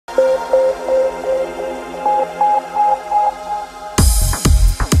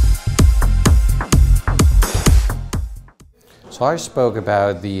So I spoke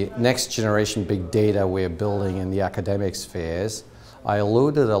about the next generation big data we're building in the academic spheres. I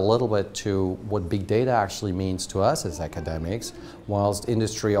alluded a little bit to what big data actually means to us as academics, whilst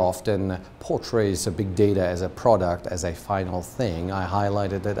industry often portrays a big data as a product, as a final thing. I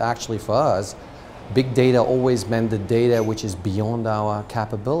highlighted that actually for us, big data always meant the data which is beyond our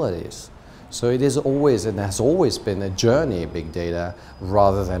capabilities. So it is always and has always been a journey, big data,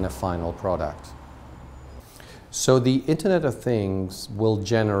 rather than a final product. So the Internet of Things will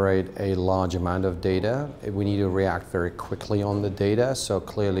generate a large amount of data. We need to react very quickly on the data. So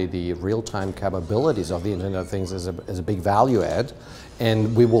clearly the real-time capabilities of the Internet of Things is a big value add.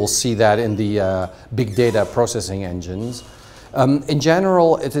 And we will see that in the big data processing engines. In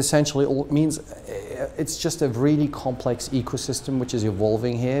general, it essentially means it's just a really complex ecosystem which is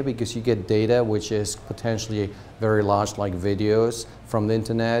evolving here, because you get data which is potentially very large, like videos from the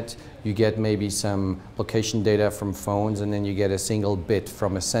internet. You get maybe some location data from phones, and then you get a single bit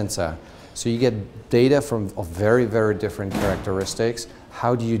from a sensor. So you get data of very, very different characteristics.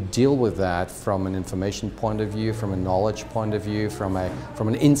 How do you deal with that from an information point of view, from a knowledge point of view, from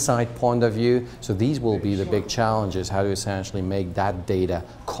an insight point of view? So these will be the big challenges, how to essentially make that data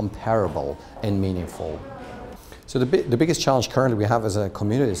comparable and meaningful. So the biggest challenge currently we have as a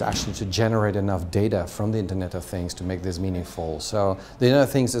community is actually to generate enough data from the Internet of Things to make this meaningful. So the Internet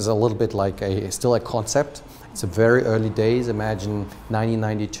of Things is a little bit like still a concept. It's a very early days. Imagine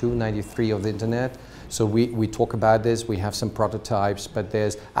 1992, 93 of the Internet. So we talk about this, we have some prototypes, but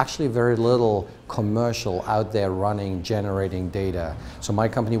there's actually very little commercial out there running, generating data. So my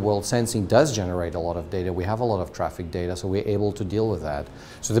company, World Sensing, does generate a lot of data. We have a lot of traffic data, so we're able to deal with that.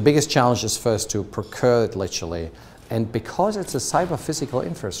 So the biggest challenge is first to procure it literally. And because it's a cyber-physical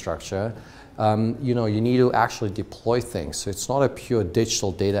infrastructure, you need to actually deploy things. So it's not a pure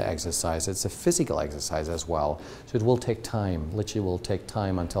digital data exercise, it's a physical exercise as well. So it will take time, literally will take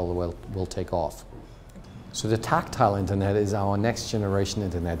time until it will take off. So the tactile internet is our next generation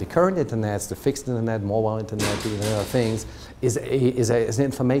internet. The current internet, the fixed internet, mobile internet, the Internet of Things, is an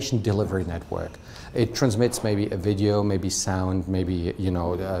information delivery network. It transmits maybe a video, maybe sound, maybe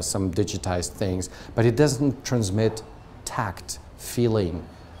some digitized things, but it doesn't transmit tact, feeling,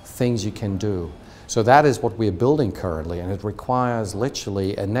 things you can do. So that is what we're building currently, and it requires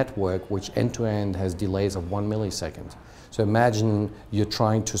literally a network which end-to-end has delays of 1 millisecond. So imagine you're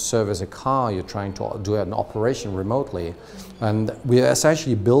trying to service a car, you're trying to do an operation remotely, and we are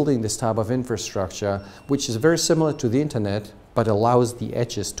essentially building this type of infrastructure which is very similar to the internet, but allows the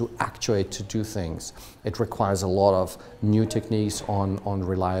edges to actuate to do things. It requires a lot of new techniques on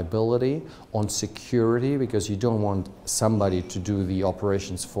reliability, on security, because you don't want somebody to do the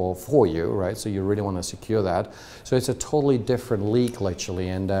operations for you, right? So you really want to secure that. So it's a totally different league, literally,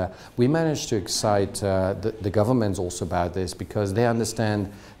 and we managed to excite the governments also about this, because they understand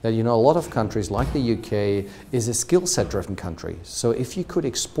that a lot of countries like the UK is a skill set driven country. So if you could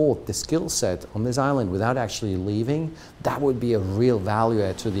export the skill set on this island without actually leaving, that would be a real value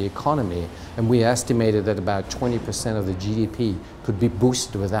add to the economy. And we estimated that about 20% of the GDP could be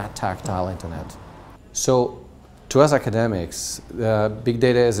boosted with that tactile internet. So to us academics, big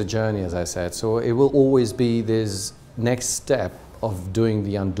data is a journey, as I said. So it will always be this next step of doing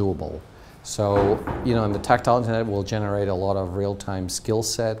the undoable. So, and the tactile internet will generate a lot of real-time skill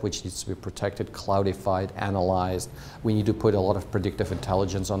set, which needs to be protected, cloudified, analyzed. We need to put a lot of predictive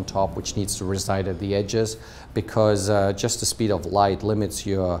intelligence on top, which needs to reside at the edges, because just the speed of light limits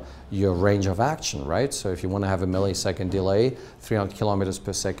your range of action, right? So if you want to have a millisecond delay, 300 kilometers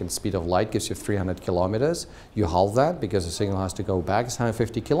per second speed of light gives you 300 kilometers. You halve that because the signal has to go back, it's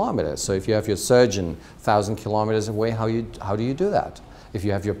 150 kilometers. So if you have your surgeon 1,000 kilometers away, how do you do that? If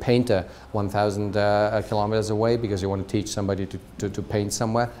you have your painter 1,000 kilometers away because you want to teach somebody to paint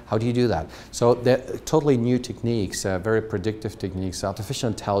somewhere, how do you do that? So they're totally new techniques, very predictive techniques. Artificial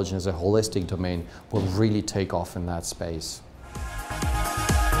intelligence, a holistic domain, will really take off in that space.